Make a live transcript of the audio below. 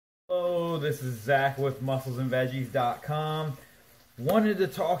Hello, this is Zach with musclesandveggies.com. Wanted to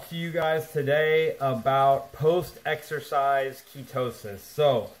talk to you guys today about post-exercise ketosis.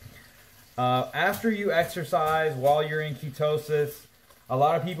 So, after you exercise while you're in ketosis, a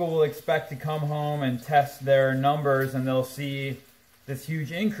lot of people will expect to come home and test their numbers and they'll see this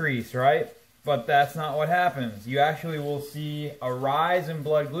huge increase, right? But that's not what happens. You actually will see a rise in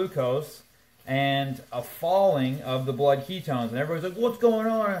blood glucose and a falling of the blood ketones. And everybody's like, what's going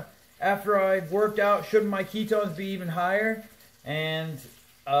on? After I've worked out, shouldn't my ketones be even higher? And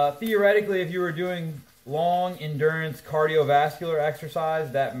theoretically, if you were doing long endurance cardiovascular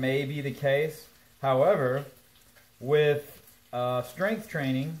exercise, that may be the case. However, with strength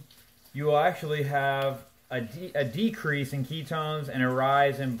training, you will actually have a decrease in ketones and a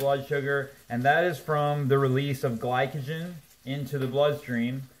rise in blood sugar, and that is from the release of glycogen into the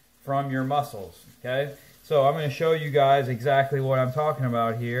bloodstream from your muscles, okay? So I'm going to show you guys exactly what I'm talking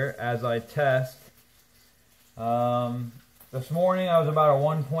about here as I test. This morning I was about a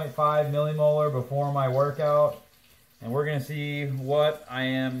 1.5 millimolar before my workout, and we're going to see what I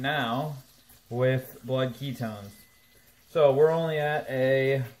am now with blood ketones. So we're only at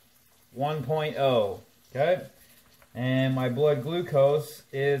a 1.0, okay? And my blood glucose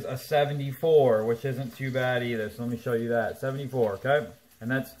is a 74, which isn't too bad either. So let me show you that, 74, okay?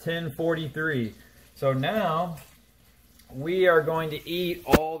 And that's 1043. So now we are going to eat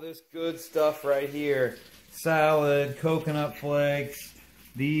all this good stuff right here. Salad, coconut flakes,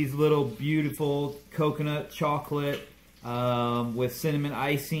 these little beautiful coconut chocolate with cinnamon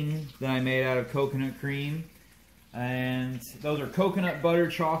icing that I made out of coconut cream. And those are coconut butter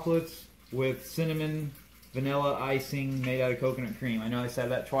chocolates with cinnamon vanilla icing made out of coconut cream. I know I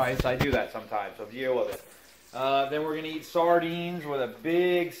said that twice. I do that sometimes, so deal with it. Then we're going to eat sardines with a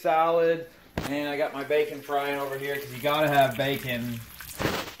big salad. And I got my bacon frying over here because you got to have bacon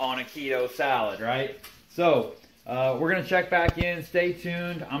on a keto salad, right? So we're going to check back in. Stay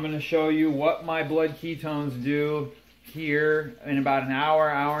tuned. I'm going to show you what my blood ketones do here in about an hour,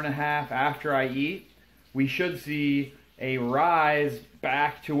 hour and a half after I eat. We should see a rise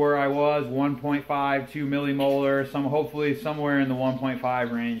back to where I was, 1.5, 2 millimolar, hopefully somewhere in the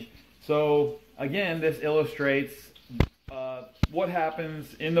 1.5 range. So again, this illustrates what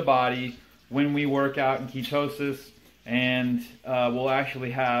happens in the body when we work out in ketosis, and we'll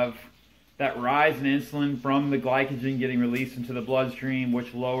actually have that rise in insulin from the glycogen getting released into the bloodstream,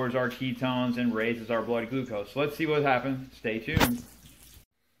 which lowers our ketones and raises our blood glucose. So let's see what happens. Stay tuned.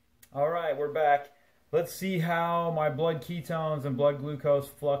 All right, we're back. Let's see how my blood ketones and blood glucose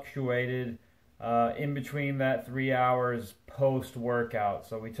fluctuated in between that 3 hours post-workout.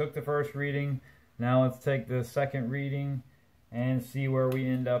 So we took the first reading. Now let's take the second reading and see where we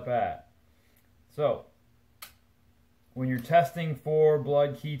end up at. So, when you're testing for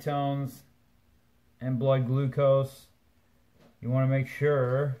blood ketones and blood glucose, you want to make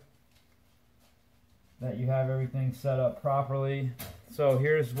sure that you have everything set up properly. So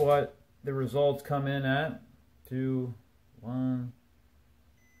here's what the results come in at. 2, 1.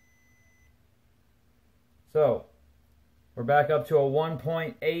 So, we're back up to a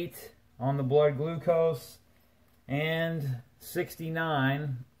 1.8 on the blood glucose and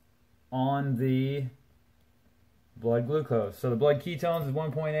 69 on the blood glucose. So the blood ketones is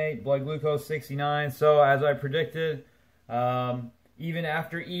 1.8, blood glucose 69. So as I predicted, even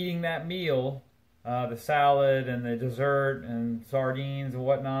after eating that meal, the salad and the dessert and sardines and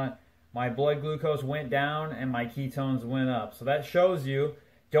whatnot, my blood glucose went down and my ketones went up. So that shows you,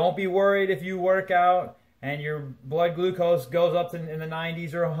 don't be worried if you work out and your blood glucose goes up in the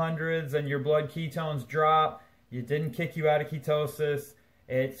 90s or 100s and your blood ketones drop. It didn't kick you out of ketosis.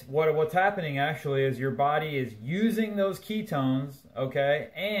 It's what's happening actually is your body is using those ketones, okay,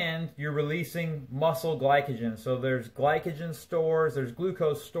 and you're releasing muscle glycogen. So there's glycogen stores, there's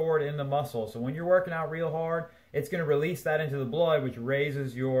glucose stored in the muscle. So when you're working out real hard, it's going to release that into the blood, which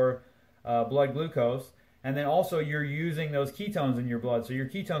raises your blood glucose. And then also you're using those ketones in your blood. So your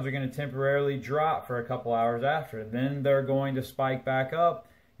ketones are going to temporarily drop for a couple hours after. Then they're going to spike back up.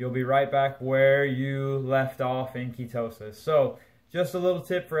 You'll be right back where you left off in ketosis. So just a little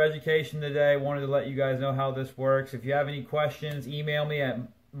tip for education today. Wanted to let you guys know how this works. If you have any questions, email me at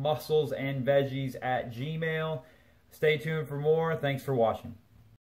musclesandveggies@gmail.com. Stay tuned for more. Thanks for watching.